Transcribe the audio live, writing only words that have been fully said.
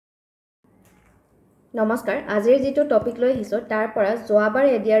নমস্কাৰ আজিৰ যেটো টপিক লৈ আহিছো তাৰ পৰা যোৱাবাৰ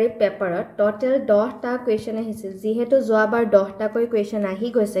এডিআৰই পেপাৰত টোটাল 10টা কোৱেশ্চন আহিছিল যেহেতু যোৱাবাৰ 10টা কৈ কোৱেশ্চন আহি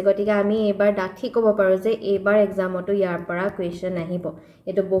গৈছে গতিকে আমি এবাৰ ডাঠি ক'ব পাৰো যে এবাৰ এক্সামটো ইয়াৰ পৰা কোৱেশ্চন আহিব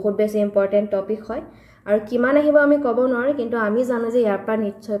এটো বহুত বেছি ইম্পৰ্টেন্ট টপিক হয় আৰু কিমান আহিব আমি ক'ব নোৱাৰো কিন্তু আমি জানো যে ইয়াৰ পৰা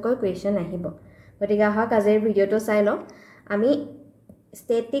নিশ্চয়কৈ কোৱেশ্চন আহিব গতিকে আহক আজিৰ ভিডিওটো চাই লওঁ আমি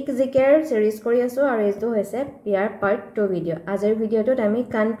static জিকেৰ সিৰিজ কৰি আছো আৰু এটো হৈছে ইয়াৰ পাৰ্ট 2 ভিডিও আজিৰ ভিডিওটোত আমি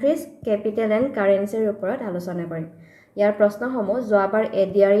কান্ট্ৰিজ ক্যাপিটেল এণ্ড কাৰেন্সিৰ ওপৰত আলোচনা কৰিম ইয়াৰ প্ৰশ্নসমূহ যোৱাবাৰ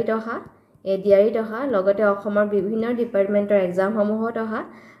এডিআৰিত অহা লগতে অসমৰ বিভিন্ন ডিপাৰ্টমেন্টৰ এক্সাম সমূহত অহা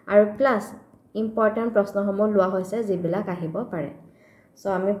আৰু প্লাস ইম্পৰ্টেন্ট প্ৰশ্নসমূহ লোৱা হৈছে যিবিলাক আহিব পাৰে সো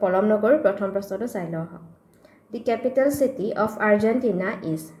আমি পলম নকৰো প্ৰথম প্ৰশ্নটো চাই লওঁ দি capital city of Argentina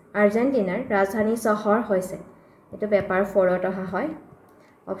is আৰ্জেন্টিনাৰ ৰাজধানী চহৰ হৈছে এটো পেপাৰ 4 ত অহা হয়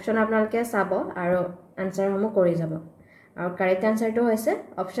অপশন আপোনালোকে চাব আৰু আনসাৰ সমূহ কৰি যাব আৰু কাৰেক্ট আনসাৰটো হৈছে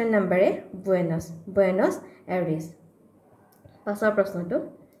অপশন নম্বৰ এ বুয়েনস এৰিছ পাছৰ প্ৰশ্নটো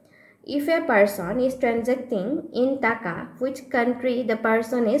if a person is transacting in taka which country the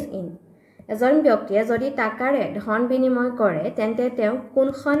person is in এজন ব্যক্তিয়ে যদি টাকাৰে ধন বিনিময় কৰে তেন্তে তেওঁ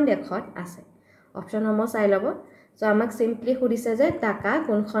কোনখন দেশত আছে অপশন সমূহ চাই লব সো আমাক সিম্পলি সুধিছে যে টাকা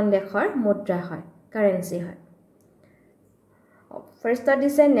কোনখন দেশৰ মুদ্ৰা হয় কাৰেন্সি হয় First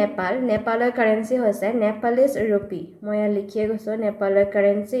দিছে নেপাল নেপালৰ কাৰেন্সি হৈছে নেপালিছ ৰুপি মই লিখিয়ে গৈছো নেপালৰ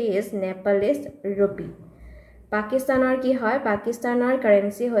কাৰেন্সি ইজ নেপালিছ ৰুপি পাকিস্তানৰ কি হয় পাকিস্তানৰ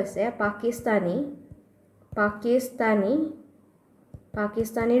কাৰেন্সি হৈছে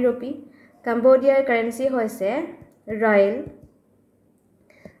পাকিস্তানী ৰুপি কম্বোডিয়াৰ কাৰেন্সি হৈছে ৰয়েল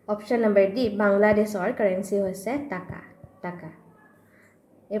অপশন নম্বৰ ডি বাংলাদেশৰ কাৰেন্সি হৈছে টাকা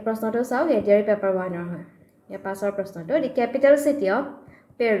এই প্ৰশ্নটো চাও এডিআৰ পেপাৰ 1 ৰ হয় या passer प्रश्नটো the capital city of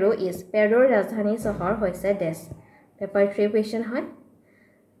Peru is Peruৰ ৰাজধানী চহৰ হৈছে দেশ পেপাৰ 3 কোৱেশ্চন হয়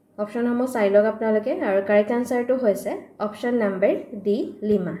অপশন সমূহ চাই লওক আপোনালোকে আৰু কাৰেক্ট আনসাৰটো হৈছে option number D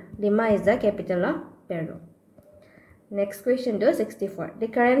Lima is the capital of Peru next question to 64 the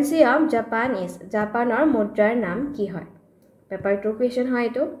currency of Japan is জাপানৰ মুদ্ৰাৰ নাম কি হয় পেপাৰ 2 কোৱেশ্চন হয়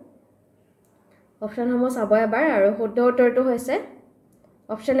এটো অপশন সমূহ চাব এবাৰ আৰু শুদ্ধ উত্তৰটো হৈছে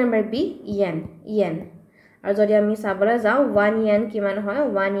অপশন নম্বৰ বি yen আৰু যদি আমি চাবলৈ যাও 1 yen কিমান হয়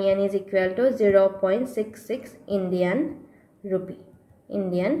 1 yen is equal to 0.66 Indian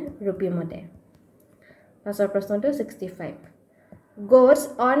rupee মতে পাছৰ প্ৰশ্নটো 65 Goes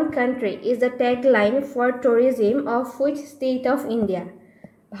on country is the tagline for tourism of which state of India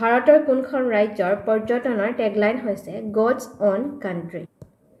ভাৰতৰ কোনখন ৰাজ্যৰ পৰ্যটনৰ ট্যাগলাইন হৈছে Goes on country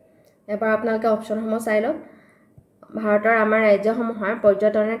এবাৰ আপোনালোকে অপশন সমূহ চাই লওক ভাৰতৰ আমাৰ ৰাজ্যসমূহৰ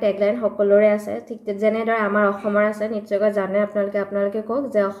পৰ্যটনৰ ট্যাগলাইন সকলোৰে আছে ঠিক যেনেদৰে আমাৰ অসমৰ আছে নিশ্চয়কৈ জানে আপোনালোকে কক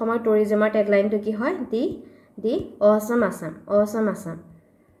যে অসমৰ টুৰিজমৰ ট্যাগলাইনটো কি হয় দি awesome Assam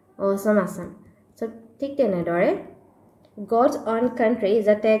so ঠিক তেনেদৰে Goes on country is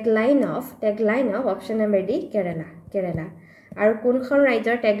a tagline of option number D Kerala আৰু কোনখন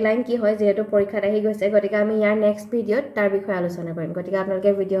ৰাজ্যৰ ট্যাগলাইন কি হয় যেহেতু পৰীক্ষাত আহি গৈছে গতিকে আমি ইয়াৰ নেক্সট ভিডিওত তাৰ বিষয়ে আলোচনা কৰিম গতিকে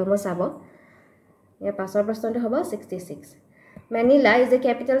আপোনালোকে ভিডিওসমূহ চাব या पासर प्रश्नটো হ'ব 66 Manila is the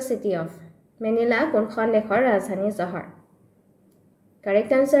capital city of Manila কোনখন দেশৰ ৰাজধানী চহৰ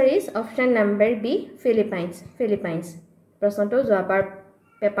Correct answer is option number B Philippines প্ৰশ্নটো যোৱাবাৰ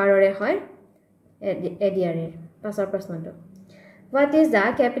পেপাৰৰে হয় এডিআৰএ পাসৰ প্ৰশ্নটো What is the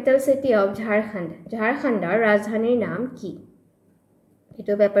capital city of ঝাৰখণ্ডৰ ৰাজধানীৰ নাম কি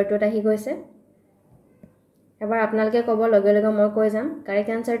এটো পেপাৰটোত আহি গৈছে এবাৰ আপোনালোকে ক'ব লগে লগে মই কৈ যাম কাৰেক্ট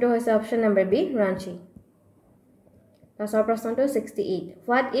আনসাৰটো হৈছে অপশন নম্বৰ বি ৰাঞ্চি পাছৰ প্ৰশ্নটো 68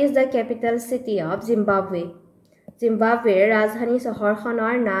 What is the capital city of জিম্বাবৱেৰ ৰাজধানী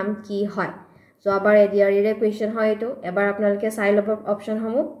চহৰখনৰ নাম কি হয় যোৱাবাৰ এডিআৰইৰে কোৱেশ্চন হয় এটো এবাৰ আপোনালোকে চাই লব অপশন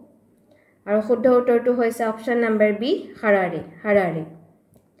সমূহ আৰু শুদ্ধ উত্তৰটো হৈছে অপশন নম্বৰ বি হাৰাৰে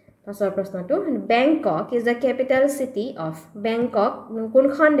পাছৰ প্ৰশ্নটো Bangkok is the capital city of Bangkok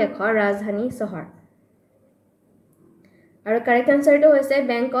কোনখন দেশৰ ৰাজধানী চহৰ আৰু কাৰেক্ট আনসাৰটো হৈছে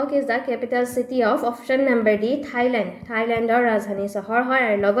Bangkok is the capital city of option number D থাইলেণ্ডৰ ৰাজধানী চহৰ হয়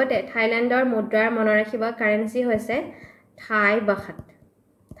আৰু লগতে থাইলেণ্ডৰ মুদ্ৰাৰ মনত ৰাখিব কাৰেন্সি হৈছে থাই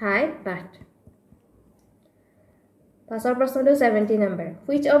বাট পাছৰ প্ৰশ্নটো 70 number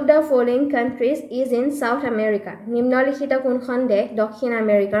Which of the following countries is in South America নিম্নলিখিত কোনখন দেশ দক্ষিণ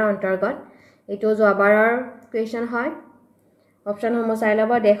আমেৰিকাৰ অন্তৰ্গত এটো যোৱাবাৰৰ কোৱেশ্চন হয় অপশন সমূহ চাই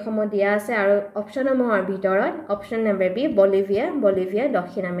লব দেশসমূহ দিয়া আছে আৰু অপশন সমূহৰ ভিতৰত অপশন নম্বৰ বি বলিভিয়া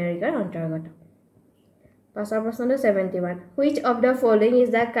দক্ষিণ আমেৰিকাৰ অন্তৰ্গত পাছৰ প্ৰশ্নটো 71 Which of the following is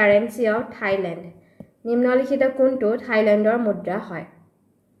the currency of Thailand নিম্নলিখিত কোনটো থাইলেণ্ডৰ মুদ্ৰা হয়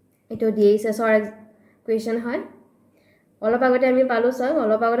এটো ডিএইচএছৰ কোৱেশ্চন হয় অলপ আগতে আমি পালো চাওক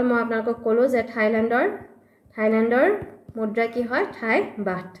অলপ আগতে মই আপোনালোকক ক'লো যে থাইল্যান্ডৰ মুদ্ৰা কি হয় থাই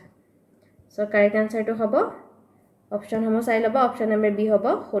বাট সো কাৰেক্ট আনসাৰটো হ'ব অপচন হ'ব চাই ল'ব অপচন নম্বৰ বি হ'ব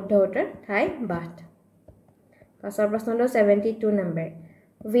শুদ্ধ উত্তৰ থাই বাট পাছৰ প্ৰশ্নটো 72 number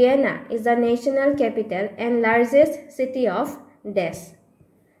Vienna is the national capital and largest city of Dash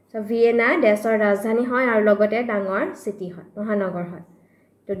so Vienna দেশৰ ৰাজধানী হয় আৰু লগতে ডাঙৰ সিটি হয় মহানগৰ হয়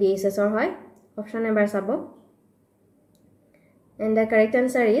তো ডিএছএছৰ হয় অপচন নম্বৰ চাব and the correct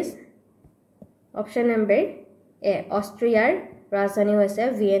answer is option number A অষ্ট্ৰিয়াৰ ৰাজধানী হৈছে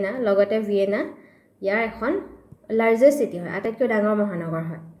ভিয়েনা লগতে ভিয়েনা ইয়াৰ এখন লাৰ্জেষ্ট সিটি হয় আটাইতকৈ ডাঙৰ মহানগৰ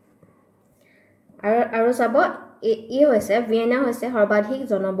হয় আৰু চাব ই হৈছে ভিয়েনা হৈছে সৰ্বাধিক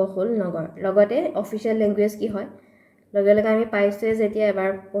জনবহুল নগৰ লগতে অফিচিয়েল ল্যাঙ্গুৱেজ কি হয় লগে লগে আমি পাইছো যেতিয়া এবাৰ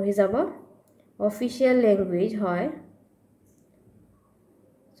পঢ়ি যাব অফিচিয়েল ল্যাঙ্গুৱেজ হয়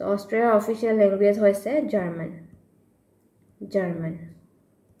সো অষ্ট্ৰিয়াৰ অফিচিয়েল ল্যাঙ্গুৱেজ হৈছে জাৰ্মান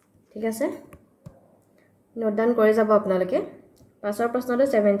ঠিক আছে নোট ডাউন কৰি যাব আপোনালোকে পাছৰ প্ৰশ্নটো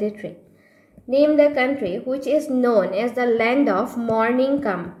 73 Name the country which is known as the land of morning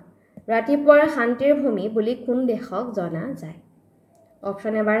calm ৰাতিপুৱাৰ শান্তিৰ ভূমি বুলি কোন দেশক জনা যায়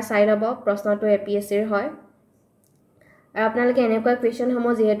অপচন এবাৰ চাই ল'ব প্ৰশ্নটো এপিএসসিৰ হয় আৰু আপোনালোকে এনেকুৱা কোৱেশ্চন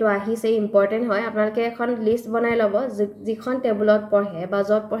সমূহ যেহেতু আহিছে ইম্পৰ্টেন্ট হয় আপোনালোকে এখন লিষ্ট বনাই ল'ব যিখন টেবুলত পঢ়ে বা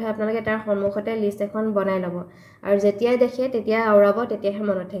য'ত পঢ়ে আপোনালোকে তাৰ সন্মুখতে লিষ্ট এখন বনাই ল'ব আৰু যেতিয়া দেখে তেতিয়া আওৰাব তেতিয়াহে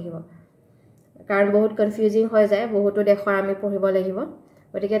মনত থাকিব কাৰণ বহুত কনফিউজিং হৈ যায় বহুতো দেশৰ আমি পঢ়িব লাগিব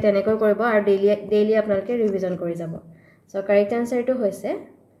গতিকে তেনেকৈ কৰিব আৰু ডেইলি আপোনালোকে ৰিভিজন কৰি যাব সো কাৰেক্ট আনসাৰটো হৈছে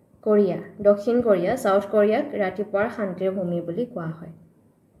কোৰিয়া দক্ষিণ কোৰিয়া সাউথ কোৰিয়াক ৰাতিপুৱাৰ শান্তিৰ ভূমি বুলি কোৱা হয়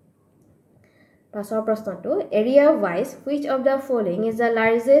পাছৰ প্ৰশ্নটো area wise which of the following is the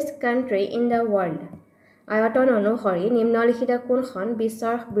largest country in the world আয়তন অনুসৰি নিম্নলিখিত কোনখন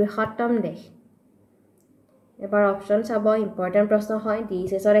বিশ্বৰ বৃহত্তম দেশ এবাৰ অপচন চাব ইম্পৰ্টেন্ট প্ৰশ্ন হয়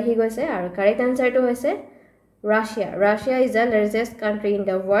ডিএছএছৰ আহি গৈছে আৰু কাৰেক্ট আনসাৰটো হৈছে Russia is the largest country in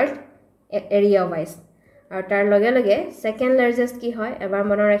the world area wise আৰু তাৰ লগে লগে সেকেন্ড লাৰ্জেষ্ট কি হয় এবাৰ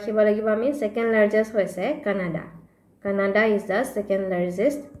মনত ৰাখিব লাগিব আমি সেকেন্ড লাৰ্জেষ্ট হৈছে Canada is the second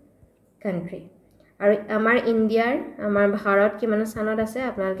largest country আৰু আমাৰ ইণ্ডিয়াৰ আমাৰ ভাৰত কিমান স্থানত আছে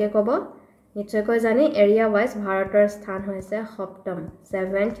আপোনালোকে ক'ব নিশ্চয়কৈ জানি এৰিয়া ওয়াইজ ভাৰতৰ স্থান হৈছে সপ্তম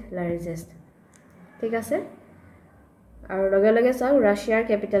 7th লাৰ্জেষ্ট ঠিক আছে আৰু লগে লগে চাও ৰাছিয়াৰ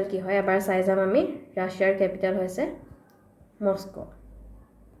ক্যাপিটাল কি হয় এবাৰ চাই যাম আমি ৰাছিয়াৰ ক্যাপিটাল হৈছে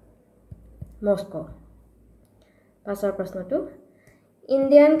মস্কো পাছৰ প্ৰশ্নটো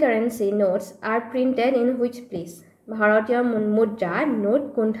Indian currency notes R printed in which place ভাৰতীয় মুদ্ৰা নোট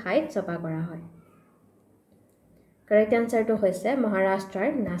কোন ঠাইত ছপা কৰা হয় কাৰেক্ট আনসাৰটো হৈছে মহাৰাষ্ট্ৰৰ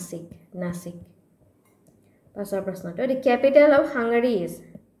নাসিক পাছৰ প্ৰশ্নটো the capital of Hungary is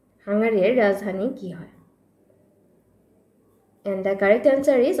হাঙ্গাৰীৰ ৰাজধানী কি হয় and the correct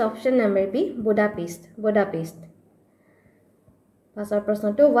answer is option number B Budapest পাছৰ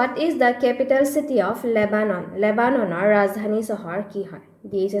প্ৰশ্নটো what is the capital city of Lebanon লেবাননৰ ৰাজধানী চহৰ কি হয়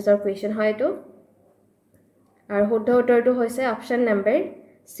ডিএছএছৰ কোৱেশ্চন হয় এটো আৰু শুদ্ধ উত্তৰটো হৈছে option number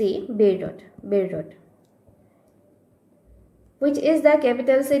C Beirut which is the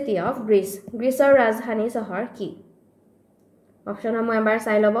capital city of Greece গ্ৰীচৰ ৰাজধানী চহৰ কি অপচন আমি এবাৰ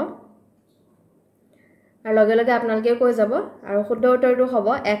চাই ল'ব আৰু লগে লগে আপোনালোকে কৈ যাব আৰু শুদ্ধ উত্তৰটো হ'ব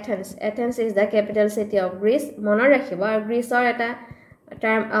Athens is the capital city of Greece মনত ৰাখিব আৰু গ্ৰীচৰ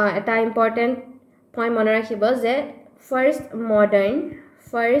এটা ইম্পৰ্টেন্ট পইণ্ট মনত ৰাখিব যে ফাৰ্স্ট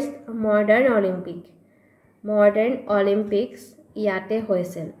মডাৰ্ণ অলিম্পিক্স ইয়াতে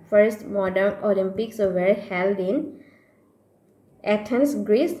হৈছিল first modern Olympics were held in Athens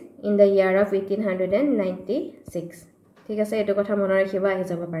Greece in the year of 1896 ঠিক আছে এটো কথা মনত ৰাখিব আহি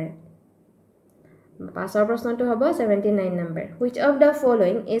যাব পাৰে পাছৰ প্ৰশ্নটো হ'ব 79 number which of the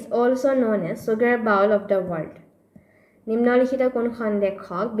following is also known as sugar bowl of the world নিম্নলিখিত কোনখন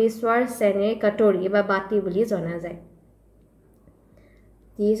দেশক বিশ্বৰ চেনিৰ কাটৰি বা বাটি বুলি জনা যায়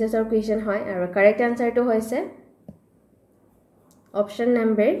ডিএছএছৰ কোৱেশ্চন হয় আৰু কাৰেক্ট আনসাৰটো হৈছে অপচন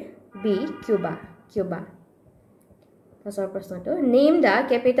নম্বৰ বি কিউবা পাছৰ প্ৰশ্নটো নেম দা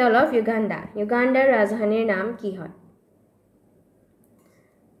ক্যাপিটাল অফ ইউগাণ্ডাৰ ৰাজধানীৰ নাম কি হয়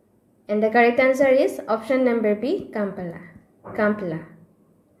and the correct answer is option number B Kampala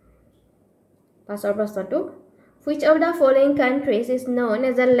পাছৰ প্ৰশ্নটো which of the following countries is known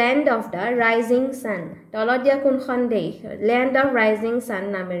as the land of the rising sun তলত দিয়া কোনখন দেশ land of rising sun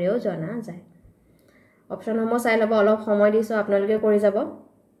নামেৰেও জনা যায় অপচন সমূহ চাই ল'ব অলপ সময় দিছো আপোনালোকে কৰি যাব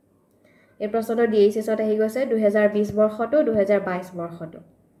এই প্ৰশ্নটো ডিএছএছত আহি গৈছে 2020 বৰ্ষটো 2022 বৰ্ষটো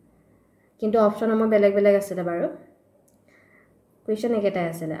কিন্তু অপচন সমূহ বেলেগ আছিল বাৰু কোৱেশ্চন একেটাই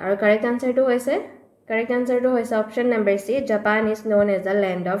আছিল আৰু কাৰেক্ট আনসাৰটো হৈছে Correct answer to is option number C. Japan is known as the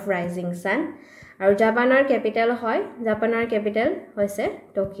land of rising sun. Aru Japaner capital hoy. Japaner capital hoise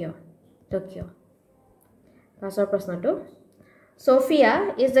Tokyo. Tokyo. Pasor prashno to.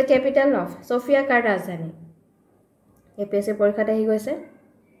 Sofia is the capital of. Sofia kar rajdhani. APSC porikhat ahi goise.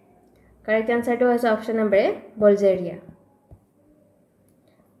 Correct answer to is option number A. Bulgaria.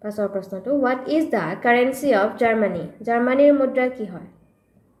 Pasor prashno to. What is the currency of Germany? Germany mudra ki hoy?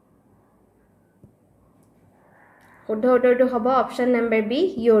 শুদ্ধ উত্তৰটো হ'ব option number B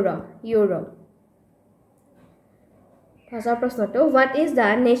euro পাছৰ প্ৰশ্নটো what is the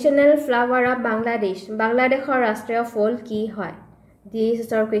national flower of Bangladesh বাংলাদেশৰ ৰাষ্ট্ৰীয় ফুল কি হয়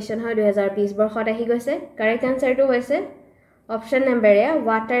দিছৰ question হয় 2020 বৰ্ষত আহি গৈছে কাৰেক্ট আনসাৰটো হৈছে option number A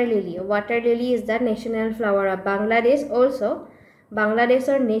water lily is the national flower of Bangladesh also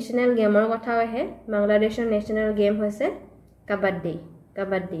বাংলাদেশৰ নেশ্যনেল গেমৰ কথা আহে বাংলাদেশৰ নেশ্যনেল গেম হৈছে কাবাড্ডি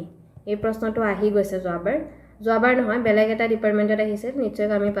এই প্ৰশ্নটো আহি গৈছে যোৱাবাৰ নহয় বেলেগ এটা ডিপাৰ্টমেণ্টত আহিছে নিশ্চয়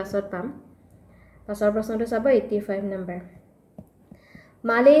আমি পাছত পাম পাছৰ প্ৰশ্নটো চাব 85 নম্বৰ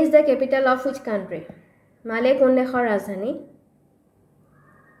মালে is the capital of which country মালে কোন দেশৰ ৰাজধানী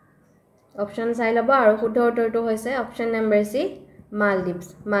অপচন চাই ল'ব আৰু শুদ্ধ উত্তৰটো হৈছে অপচন নম্বৰ সি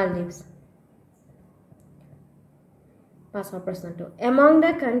মালদ্বীপছ পাছৰ প্ৰশ্নটো among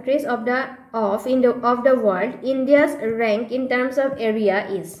the countries of the world India's rank in terms of area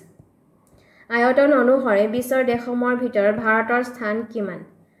is আয়তন অনুসাৰে বিশ্বৰ দেশসমূহৰ ভিতৰত ভাৰতৰ স্থান কিমান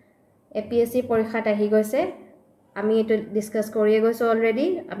এপিএসসি পৰীক্ষাত আহি গৈছে আমি এটো ডিসকাস কৰিয়ে গৈছো অলৰেডি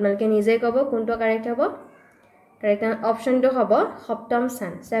আপোনালোকে নিজে ক'ব কোনটো কাৰেক্ট হ'ব কাৰেক্ট অপচনটো হ'ব সপ্তম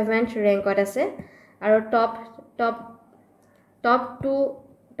স্থান 7th ৰেংকত আছে আৰু টপ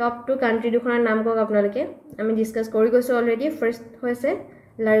 2 কান্ট্ৰি দুখনৰ নাম কক আপোনালোকে আমি ডিসকাস কৰি গৈছো অলৰেডি ফাৰ্স্ট হৈছে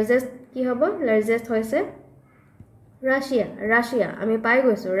লাৰ্জেষ্ট কি হ'ব লাৰ্জেষ্ট হৈছে ৰাছিয়া আমি পাই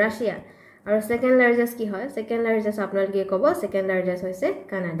গৈছো ৰাছিয়া আৰু সেকেন্ড লাৰ্জেষ্ট কি হয় সেকেন্ড লাৰ্জেষ্ট আপোনালোকে ক'ব সেকেন্ড লাৰ্জেষ্ট হৈছে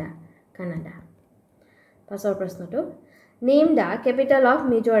কানাডা পাছৰ প্ৰশ্নটো নেম দা ক্যাপিটাল অফ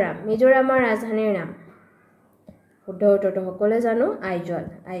মিজোৰামৰ ৰাজধানীৰ নাম শুদ্ধ উত্তৰটো সকলোৱে জানো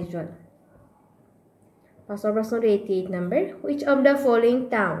আইজল পাছৰ প্ৰশ্নটো 88 number which of the following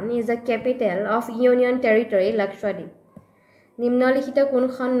town is the capital of union territory Lakshadweep নিম্নলিখিত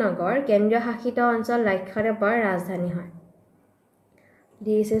কোনখন নগৰ কেন্দ্ৰীয় শাসিত অঞ্চল লাক্ষাদ্বীপৰ ৰাজধানী হয়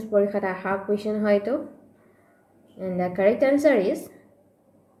This is পৰীক্ষাত আহা question হয়তো and the correct answer is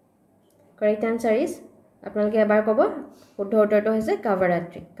আপোনালোকে এবাৰ ক'ব শুদ্ধ উত্তৰটো হৈছে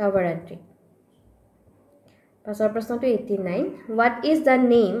কাভাৰাত্ৰি পাছৰ প্ৰশ্নটো 89 What is the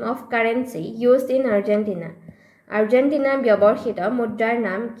name of currency used in Argentina ব্যৱহৃত মুদ্ৰাৰ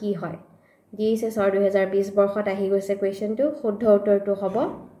নাম কি হয় This is 2020 বৰ্ষত আহি গৈছে questionটো শুদ্ধ উত্তৰটো হ'ব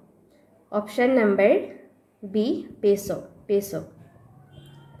অপচন নম্বৰ বি পেসো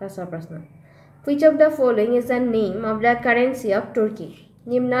পাছৰ প্ৰশ্ন Which of the following is the name of the currency of Turkey?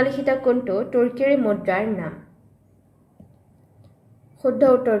 নিম্নলিখিত কোনটো তুৰ্কীৰ মুদ্ৰাৰ নাম শুদ্ধ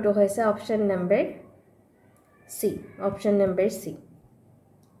উত্তৰটো হৈছে অপচন নম্বৰ সি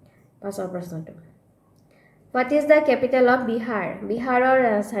পাছৰ প্ৰশ্নটো What is the capital of Bihar? বিহাৰৰ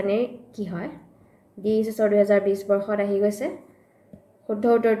ৰাজধানী কি হয় This is 2020 বৰ্ষত আহি গৈছে শুদ্ধ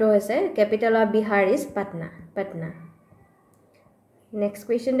উত্তৰটো হৈছে capital of Bihar is Patna Next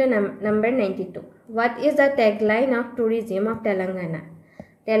question to number 92. What is the tagline of tourism of Telangana?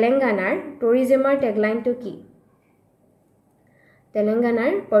 Telanganar tourismৰ tagline to কি?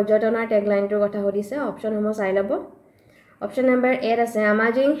 Telanganar পৰ্যটনৰ tagline to কথা হদিছে অপচন হ'ব চাই লব অপচন নম্বৰ A আছে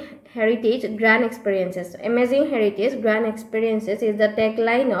Amazing Heritage Grand Experiences. Amazing Heritage Grand Experiences is the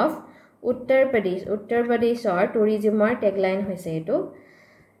tagline of Uttar Pradeshৰ tourismৰ tagline হৈছে এটো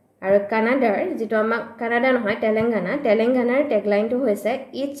আৰু কানাডাৰ যেটো আমাৰ কানাডা নহয় তেলেঙ্গানাৰ ট্যাগলাইন টো হৈছে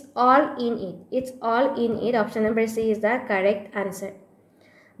It's all in it option number C is the correct answer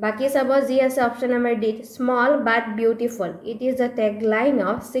বাকি সব জি আছে option number D small but beautiful it is the tagline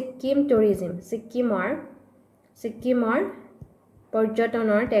of Sikkim tourism সিকিমৰ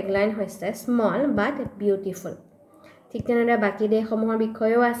পৰ্যটনৰ ট্যাগলাইন হৈছে small but beautiful ঠিক তেনেদৰে বাকি দেশসমূহৰ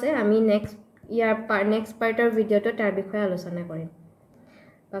বিষয়ও আছে আমি নেক্সট পাৰ্টৰ ভিডিওটো তাৰ বিষয়ে আলোচনা কৰিম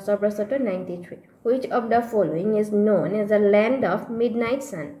পাছৰ প্ৰশ্নটো 93 Which of the following is known as the land of midnight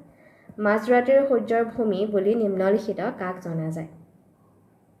sun মাজৰাতিৰ সূৰ্যৰ ভূমি বুলি নিম্নলিখিত কাক জনা যায়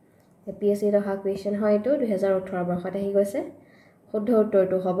এপিএসসি ৰহা কুৱেশ্যন হয়তো 2018 বৰ্ষত আহি গৈছে শুদ্ধ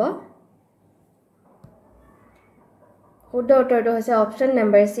উত্তৰটো হৈছে অপচন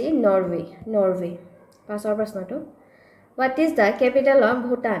নম্বৰ সি নৰৱে পাছৰ প্ৰশ্নটো What is the capital of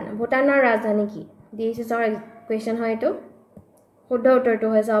Bhutan ভুটানৰ ৰাজধানী কি This is our question হয়তো শুদ্ধ উত্তৰটো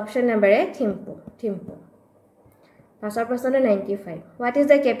হৈছে অপচন নম্বৰ এ থিম্পু পাছৰ প্ৰশ্নটো 95 What is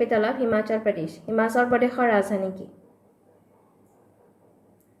the capital of Himachal Pradesh Himachal প্ৰদেশৰ ৰাজধানী কি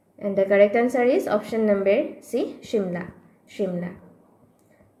And the correct answer is option number C Shimla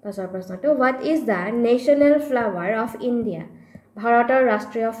পাছৰ প্ৰশ্নটো What is the national flower of India ভাৰতৰ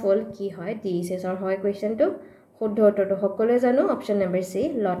ৰাষ্ট্ৰীয় ফুল কি হয় ডিএছএছৰ হয় কোৱেশ্চনটো শুদ্ধ উত্তৰটো সকলোৱে জানো অপচন নম্বৰ সি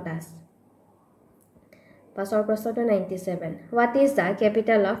লটাছ পাছৰ প্ৰশ্নটো 97 What is the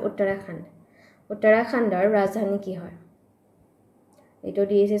capital of Uttarakhand উত্তৰাখণ্ডৰ ৰাজধানী কি হয় এটো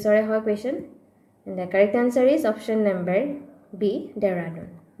ডিএছএছৰ হয় question and the correct answer is option number B Dehradun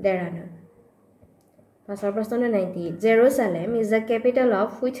পাছৰ প্ৰশ্নটো 98 Jerusalem is the capital of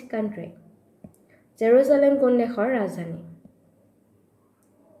which country Jerusalem কোন দেশৰ ৰাজধানী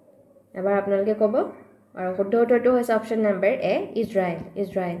এবাৰ আপোনালোকে ক'ব আৰু শুদ্ধ উত্তৰটো হৈছে option number A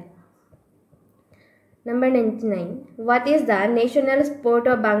Israel Number 99 What is the national sport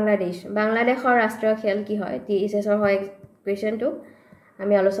of Bangladesh বাংলাদেশৰ ৰাষ্ট্ৰীয় খেল কি হয় ডিএছএছৰ হয় কোৱেশ্চনটো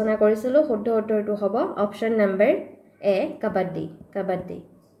আমি আলোচনা কৰিছিলো শুদ্ধ উত্তৰটো হ'ব অপচন নম্বৰ এ কাবাড্ডি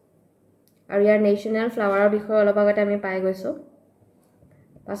আৰু ইয়াৰ নেশ্যনেল ফ্লাৱাৰৰ বিষয়ে অলপ আগতে আমি পাই গৈছো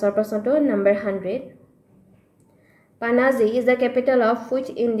পাছৰ প্ৰশ্নটো number 100 Panaji is the capital of which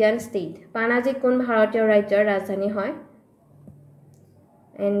Indian state Panaji কোন ভাৰতীয় ৰাজ্যৰ ৰাজধানী হয়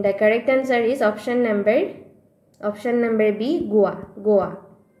And the correct answer is option number B Goa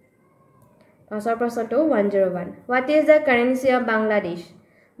পাছৰ প্ৰশ্নটো 101 What is the currency of Bangladesh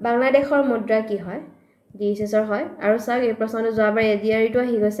বাংলাদেশৰ মুদ্ৰা কি হয় ডিএছএছৰ হয় আৰু চাওক এই প্ৰশ্নটো যোৱাবাৰ এডিআৰটো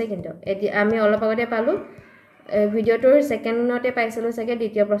আহি গৈছে কিন্তু আমি অলপ আগতে পালো ভিডিওটোৰ সেকেন্ডতে পাইছিলো চাগে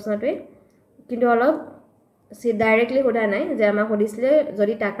দ্বিতীয় প্ৰশ্নটোৱে কিন্তু অলপ ডাইৰেক্টলি হোদা নাই যে আমাক সুধিছিলে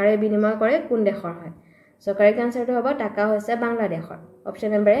যদি টাকাৰে বিনিময় কৰে কোন দেশৰ হয় সো কাৰেক্ট আনসাৰটো হ'ব টাকা হৈছে বাংলাদেশৰ অপচন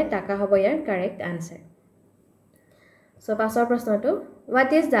নম্বৰ এ টাকা হ'ব ইয়াৰ কাৰেক্ট আনসাৰ সো পাছৰ প্ৰশ্নটো What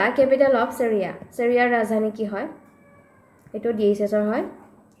is the capital of Syria Syriaৰ ৰাজধানী কি হয় এটো ডিএছএছৰ হয়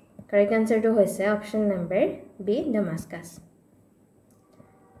কাৰেক্ট আনসাৰটো হৈছে option number B Damascus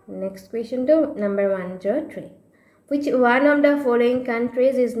next কোৱেশ্চনটো number 103 Which one of the following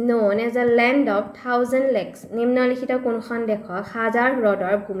countries is known as a land of 1000 lakes নিম্নলিখিত কোনখন দেশক হাজাৰ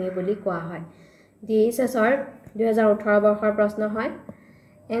হ্ৰদৰ ভূমি বুলি কোৱা হয় ডিএছএছৰ 2018 বৰ্ষৰ প্ৰশ্ন হয়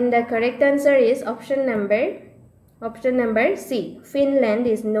and the correct answer is option number C Finland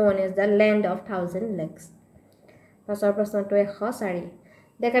is known as the land of 1000 lakes পাছৰ প্ৰশ্নটো 104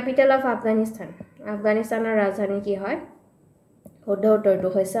 The capital of Afghanistan আফগানিস্তানৰ ৰাজধানী কি হয় শুদ্ধ উত্তৰটো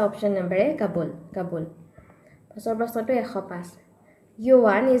হৈছে অপচন নম্বৰ এ কাবুল পাছৰ প্ৰশ্নটো 105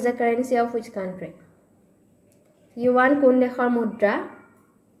 Yuan is the currency of which country Yuan কোন দেশৰ মুদ্ৰা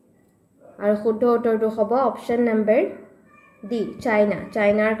আৰু শুদ্ধ উত্তৰটো হ'ব অপচন নম্বৰ ডি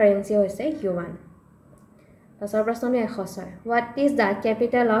চাইনাৰ কাৰেন্সি হৈছে Yuan পাছৰ প্ৰশ্নটো 106 What is the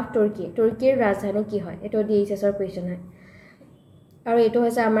capital of Turkey তুৰ্কীৰ ৰাজধানী কি হয় এটো ডিএছএছৰ কোৱেশ্চন হয় আৰু এটো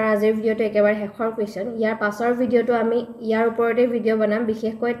হৈছে আমাৰ আজিৰ ভিডিওটো একেবাৰে শেষৰ কোৱেশ্চন ইয়াৰ পাছৰ ভিডিওটো আমি ইয়াৰ ওপৰতে ভিডিও বনাম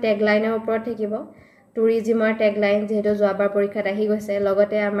বিশেষকৈ ট্যাগলাইনৰ ওপৰত থাকিব টুৰিজমৰ ট্যাগলাইন যেহেতু যোৱাবাৰ পৰীক্ষাত আহি গৈছে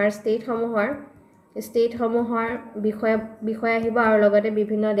লগতে আমাৰ ষ্টেটসমূহৰ বিষয় আহিব আৰু লগতে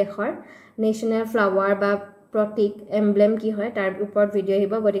বিভিন্ন দেশৰ নেশ্যনেল ফ্লাৱাৰ বা প্ৰতীক এমব্লেম কি হয় তাৰ ওপৰত ভিডিও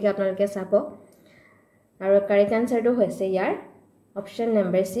আহিব গতিকে আপোনালোকে চাব আৰু কাৰেক্ট আনসাৰটো হৈছে ইয়াৰ option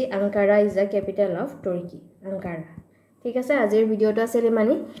number C আংকাৰা is the capital of তুৰ্কী আংকাৰা ঠিক আছে আজিৰ ভিডিওটো আছিল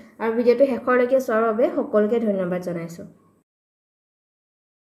ইমানেই আৰু ভিডিওটো শেষলৈকে চোৱাৰ বাবে সকলোকে ধন্যবাদ জনাইছো